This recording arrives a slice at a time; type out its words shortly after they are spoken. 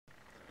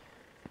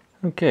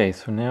Okay,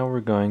 so now we're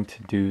going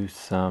to do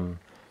some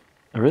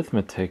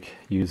arithmetic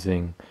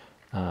using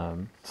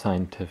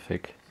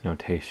scientific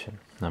notation,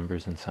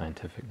 numbers in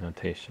scientific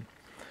notation.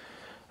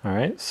 All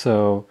right,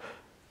 so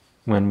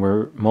when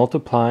we're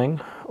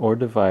multiplying or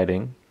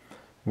dividing,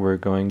 we're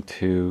going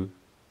to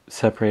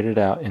separate it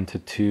out into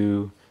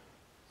two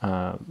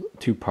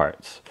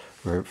parts.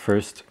 We're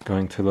first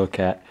going to look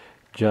at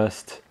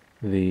just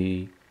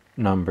the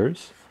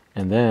numbers,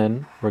 and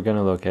then we're going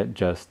to look at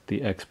just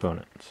the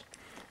exponents.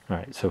 All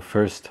right, so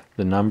first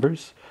the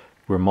numbers,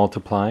 we're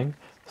multiplying,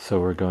 so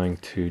we're going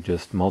to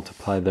just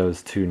multiply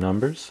those two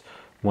numbers,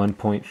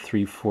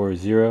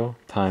 1.340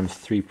 times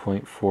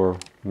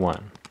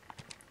 3.41.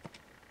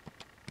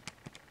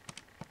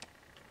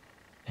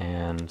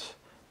 And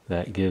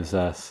that gives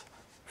us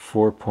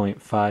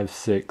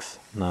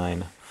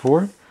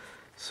 4.5694.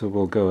 So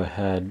we'll go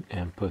ahead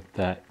and put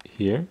that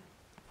here.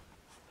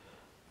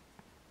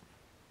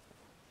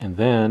 And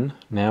then,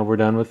 now we're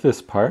done with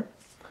this part,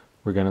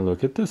 we're going to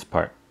look at this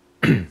part.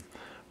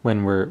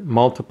 When we're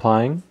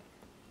multiplying,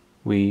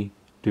 we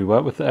do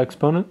what with the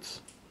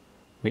exponents?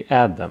 We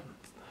add them.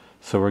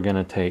 So we're going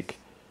to take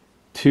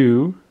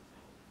 2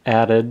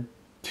 added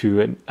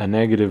to a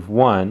negative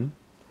 1.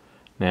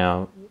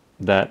 Now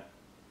that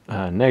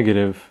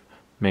negative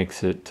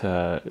makes it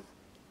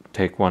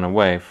take 1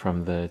 away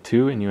from the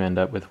 2, and you end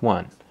up with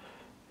 1.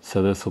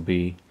 So this will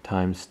be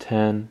times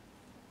 10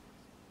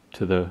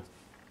 to the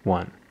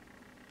 1.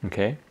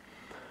 Okay?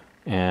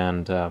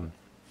 And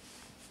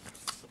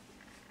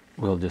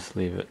we'll just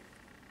leave it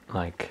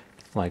like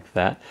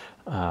that.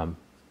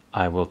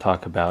 I will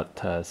talk about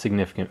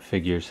significant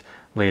figures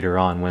later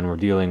on. When we're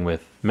dealing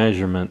with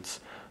measurements,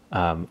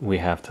 we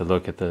have to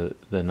look at the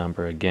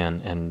number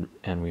again,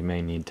 and we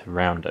may need to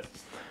round it.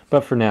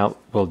 But for now,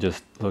 we'll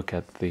just look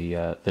at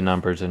the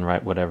numbers and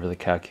write whatever the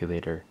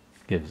calculator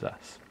gives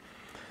us.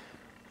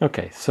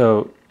 Okay,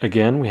 so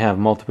again, we have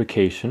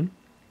multiplication.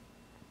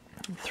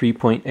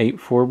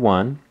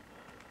 3.841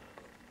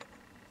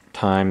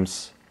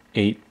 times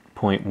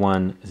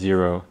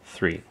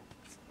 8.103.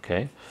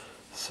 Okay,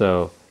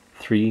 so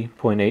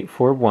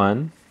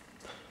 3.841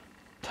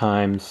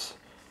 times,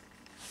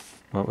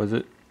 what was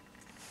it?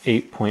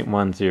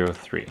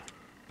 8.103.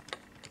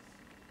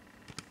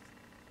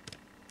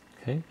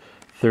 Okay,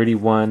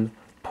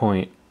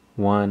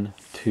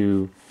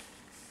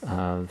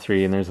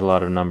 31.123, and there's a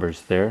lot of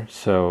numbers there,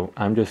 so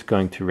I'm just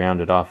going to round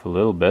it off a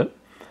little bit.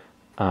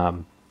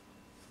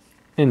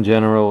 In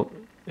general,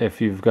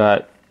 if you've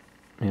got,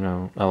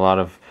 a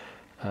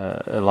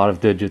lot of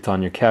digits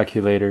on your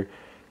calculator,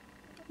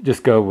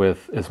 just go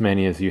with as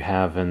many as you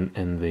have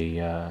in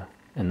the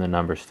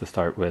numbers to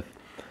start with.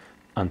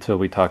 Until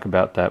we talk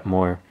about that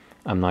more,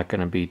 I'm not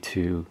going to be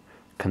too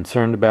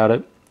concerned about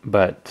it,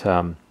 but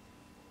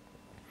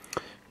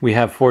we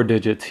have 4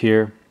 digits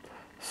here,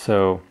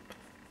 so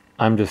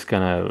I'm just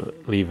going to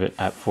leave it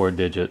at 4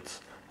 digits,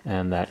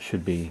 and that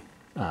should be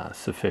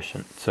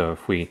sufficient. So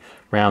if we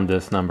round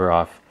this number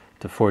off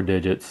to 4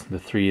 digits, the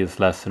 3 is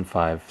less than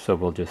 5, so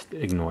we'll just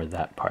ignore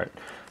that part,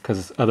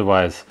 because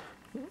otherwise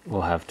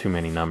we'll have too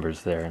many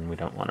numbers there and we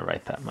don't want to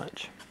write that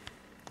much.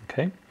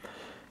 Okay,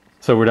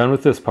 so we're done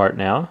with this part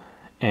now,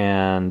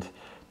 and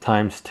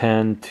times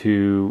 10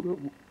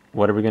 to,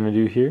 what are we going to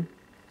do here?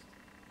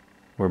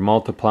 We're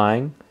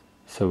multiplying,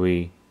 so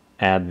we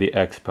add the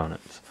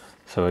exponents.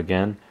 So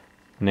again,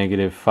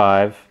 negative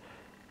 5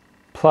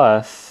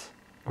 plus,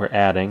 we're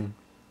adding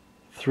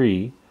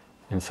 3,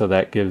 and so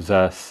that gives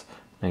us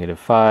negative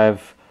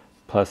 5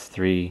 plus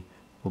 3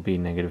 will be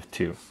negative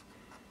 2.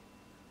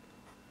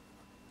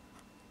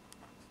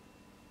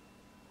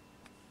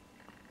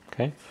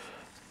 Okay,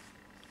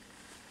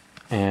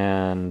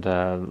 and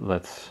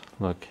let's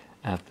look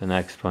at the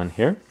next one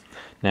here.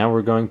 Now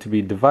we're going to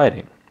be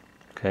dividing.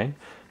 Okay,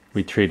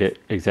 we treat it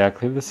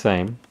exactly the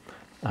same.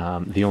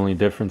 The only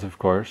difference, of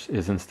course,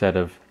 is instead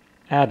of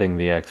adding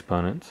the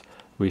exponents,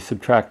 we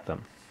subtract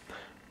them.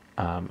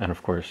 And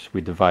of course, we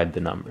divide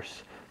the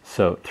numbers.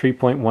 So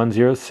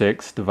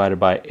 3.106 divided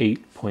by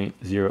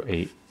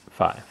 8.085.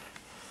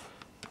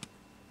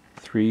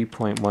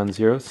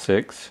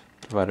 3.106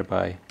 divided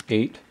by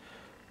 8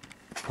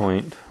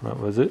 point, what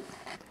was it?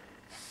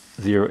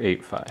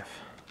 085.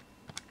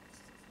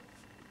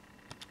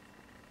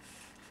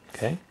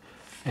 Okay,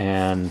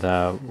 and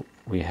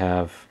we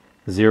have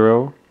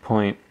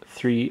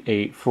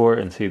 0.384,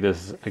 and see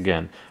this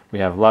again, we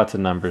have lots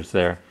of numbers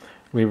there.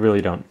 We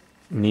really don't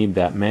need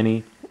that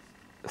many.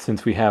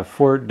 Since we have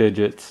 4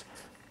 digits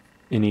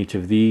in each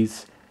of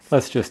these,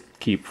 let's just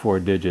keep 4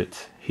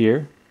 digits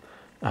here,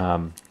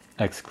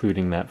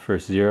 excluding that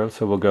first 0.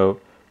 So we'll go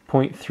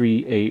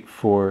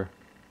 0.384,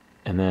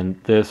 and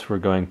then this we're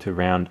going to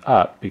round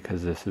up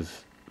because this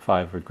is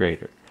 5 or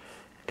greater.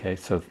 Okay,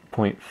 so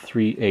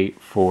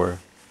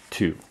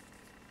 0.3842.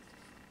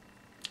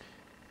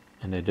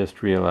 And I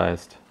just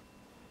realized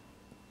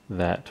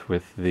that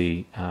with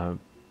the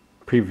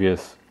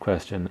previous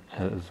question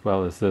as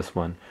well as this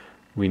one,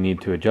 we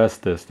need to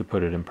adjust this to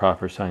put it in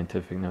proper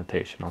scientific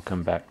notation. I'll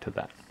come back to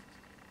that.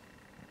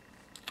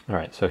 All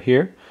right, so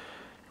here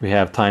we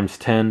have times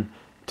 10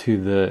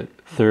 to the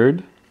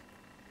third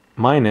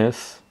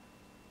minus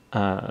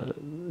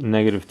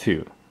negative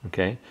 2.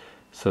 Okay,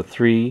 so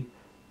 3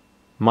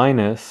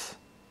 minus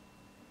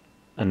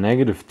a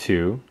negative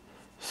 2.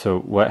 So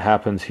what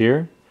happens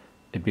here?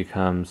 It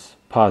becomes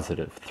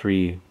positive.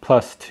 3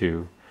 plus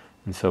 2,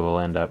 and so we'll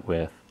end up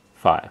with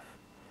 5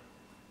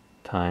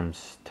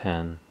 times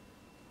 10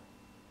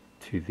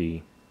 to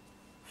the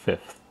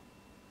 5th.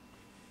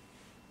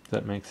 Does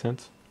that make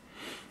sense?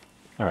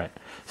 All right,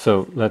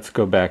 so let's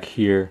go back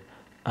here.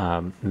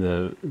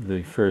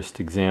 The first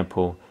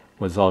example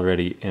was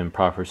already in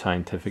proper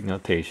scientific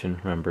notation.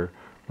 Remember,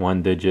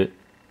 1 digit,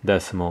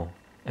 decimal,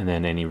 and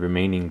then any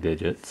remaining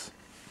digits.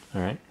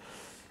 All right.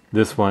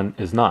 This one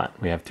is not.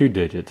 We have 2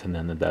 digits and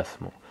then the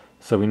decimal.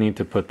 So we need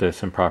to put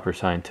this in proper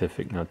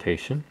scientific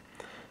notation.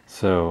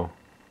 So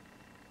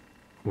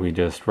we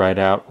just write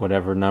out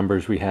whatever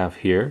numbers we have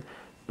here,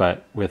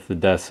 but with the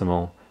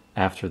decimal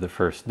after the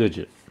first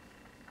digit.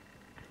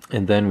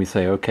 And then we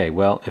say, okay,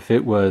 well, if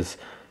it was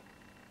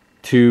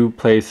 2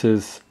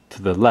 places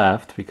to the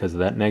left, because of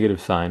that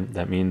negative sign,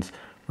 that means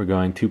we're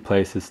going 2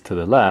 places to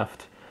the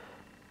left.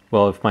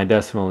 Well, if my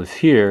decimal is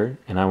here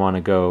and I want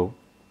to go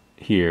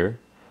here,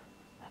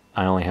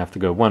 I only have to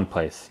go 1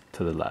 place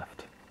to the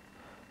left.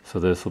 So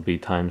this will be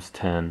times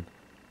 10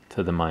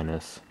 to the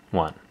minus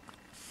 1.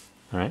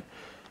 All right.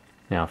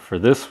 Now for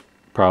this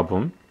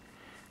problem,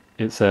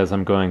 it says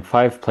I'm going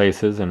 5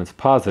 places and it's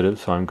positive,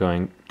 so I'm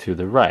going to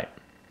the right.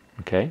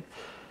 Okay.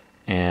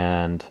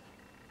 And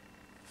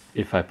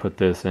if I put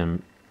this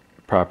in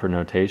proper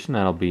notation,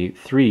 that'll be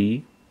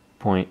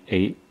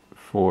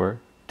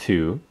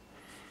 3.842.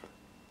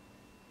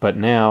 But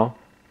now,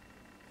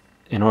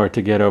 in order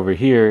to get over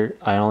here,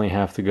 I only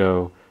have to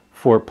go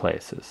 4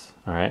 places,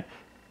 all right?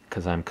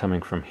 Because I'm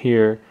coming from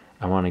here,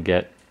 I want to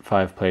get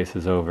 5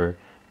 places over.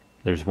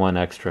 There's 1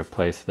 extra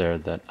place there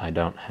that I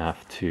don't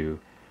have to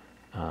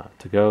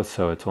go,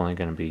 so it's only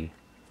going to be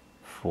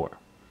 4.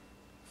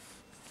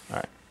 All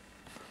right.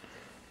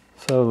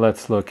 So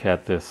let's look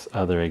at this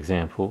other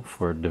example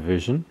for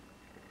division.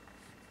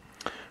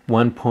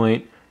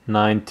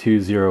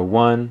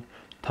 1.9201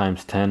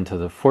 times 10 to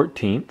the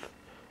 14th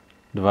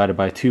divided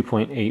by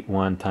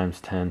 2.81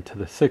 times 10 to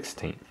the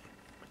 16th.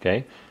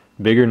 Okay,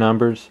 bigger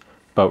numbers,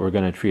 but we're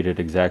going to treat it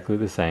exactly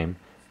the same.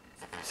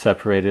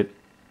 Separate it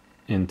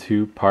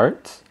into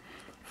parts.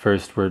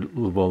 First,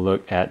 we'll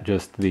look at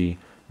just the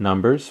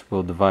numbers.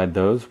 We'll divide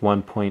those.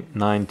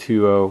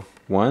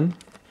 1.9201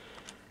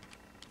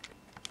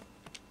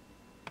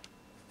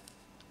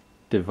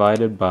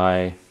 divided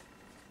by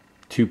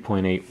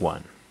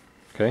 2.81.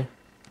 Okay,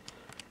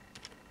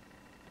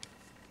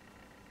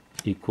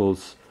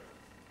 equals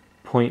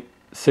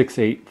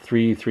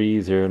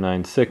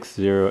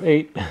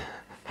 0.68330968,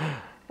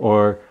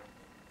 or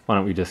why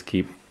don't we just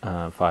keep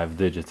 5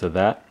 digits of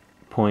that,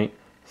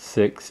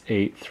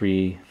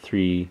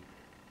 0.6833,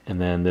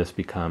 and then this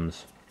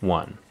becomes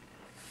 1,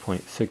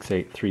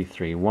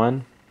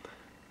 0.68331.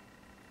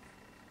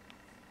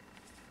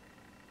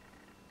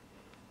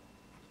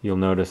 You'll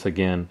notice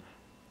again,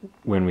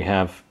 when we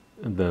have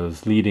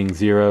those leading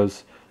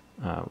zeros,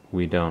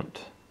 we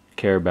don't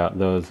care about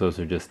those. Those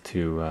are just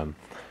to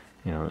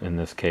in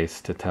this case,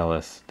 to tell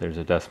us there's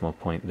a decimal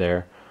point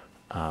there.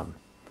 All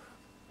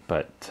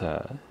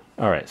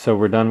right, so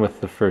we're done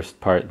with the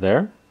first part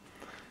there.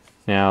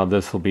 Now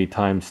this will be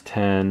times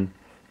 10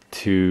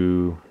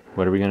 to,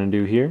 what are we going to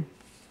do here?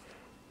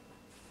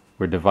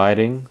 We're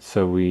dividing,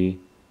 so we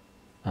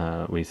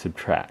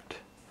subtract.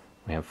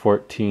 We have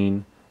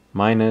 14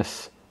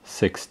 minus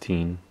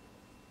 16,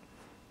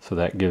 so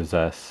that gives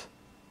us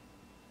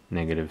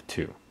negative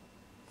 2.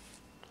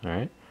 All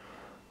right?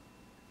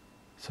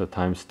 So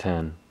times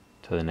 10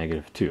 to the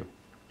negative 2.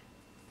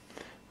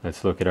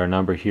 Let's look at our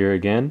number here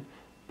again.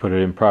 Put it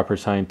in proper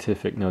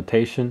scientific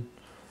notation.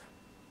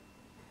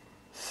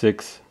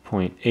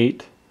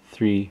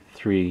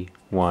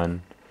 6.8331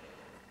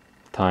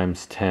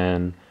 times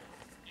 10,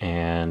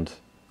 and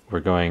we're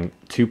going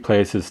 2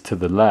 places to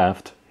the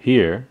left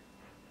here.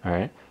 All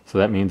right, so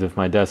that means if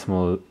my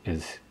decimal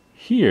is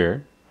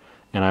here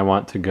and I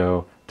want to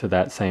go to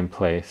that same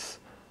place,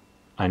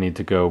 I need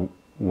to go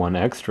 1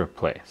 extra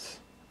place.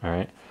 All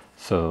right,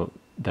 so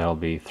that'll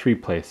be 3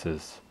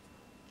 places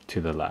to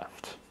the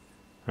left.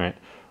 All right,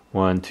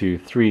 1, 2,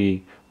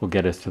 3 will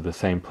get us to the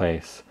same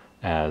place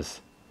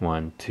as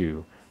 1,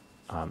 2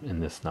 in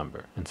this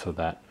number, and so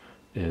that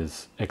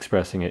is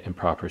expressing it in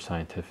proper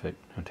scientific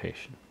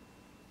notation.